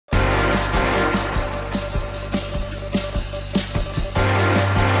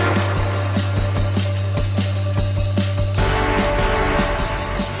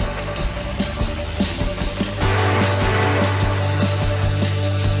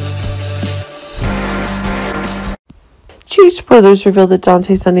huge spoilers reveal that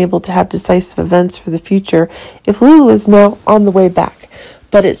Dante's unable to have decisive events for the future if Lulu is now on the way back.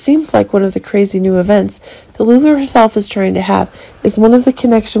 But it seems like one of the crazy new events that Lulu herself is trying to have is one of the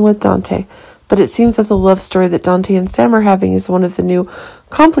connection with Dante. But it seems that the love story that Dante and Sam are having is one of the new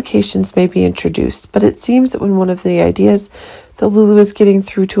complications may be introduced. But it seems that when one of the ideas that Lulu is getting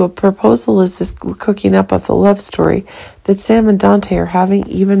through to a proposal is this cooking up of the love story that Sam and Dante are having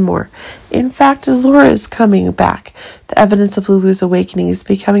even more. In fact, as Laura is coming back, the evidence of Lulu's awakening is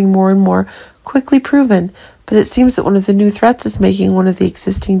becoming more and more quickly proven. But it seems that one of the new threats is making one of the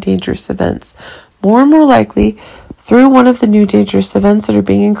existing dangerous events more and more likely through one of the new dangerous events that are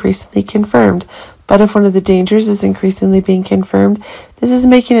being increasingly confirmed. But if one of the dangers is increasingly being confirmed, this is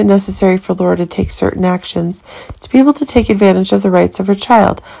making it necessary for Laura to take certain actions to be able to take advantage of the rights of her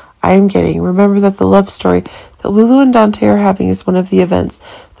child. Remember that the love story that Lulu and Dante are having is one of the events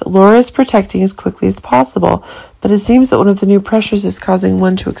that Laura is protecting as quickly as possible. But it seems that one of the new pressures is causing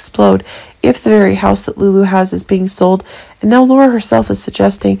one to explode if the very house that Lulu has is being sold, and now Laura herself is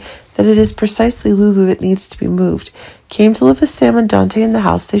suggesting that it is precisely Lulu that needs to be moved. Came to live with Sam and Dante in the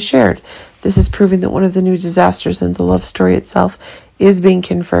house they shared. This is proving that one of the new disasters in the love story itself is being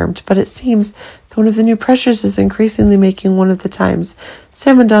confirmed, but it seems that one of the new pressures is increasingly making one of the times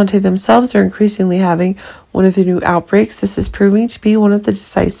Sam and Dante themselves are increasingly having one of the new outbreaks. This is proving to be one of the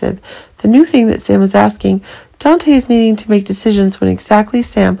decisive. The new thing that Sam is asking, Dante is needing to make decisions when exactly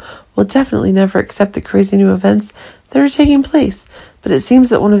Sam will definitely never accept the crazy new events that are taking place. But it seems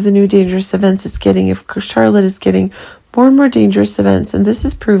that one of the new dangerous events is getting, if Charlotte is getting more and more dangerous events, and this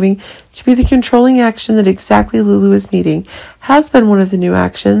is proving to be the controlling action that exactly Lulu is needing, has been one of the new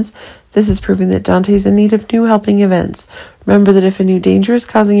actions. This is proving that Dante is in need of new helping events. Remember that if a new danger is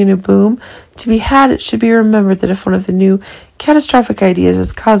causing a new boom to be had, it should be remembered that if one of the new catastrophic ideas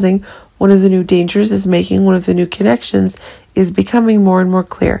is causing one of the new dangers is making one of the new connections is becoming more and more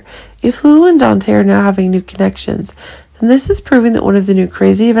clear. If Lulu and Dante are now having new connections, then this is proving that one of the new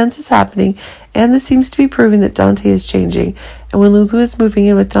crazy events is happening, and this seems to be proving that Dante is changing. And when Lulu is moving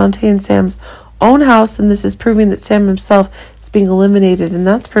in with Dante and Sam's own house, and this is proving that Sam himself is being eliminated, and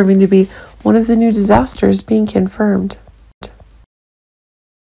that's proving to be one of the new disasters being confirmed.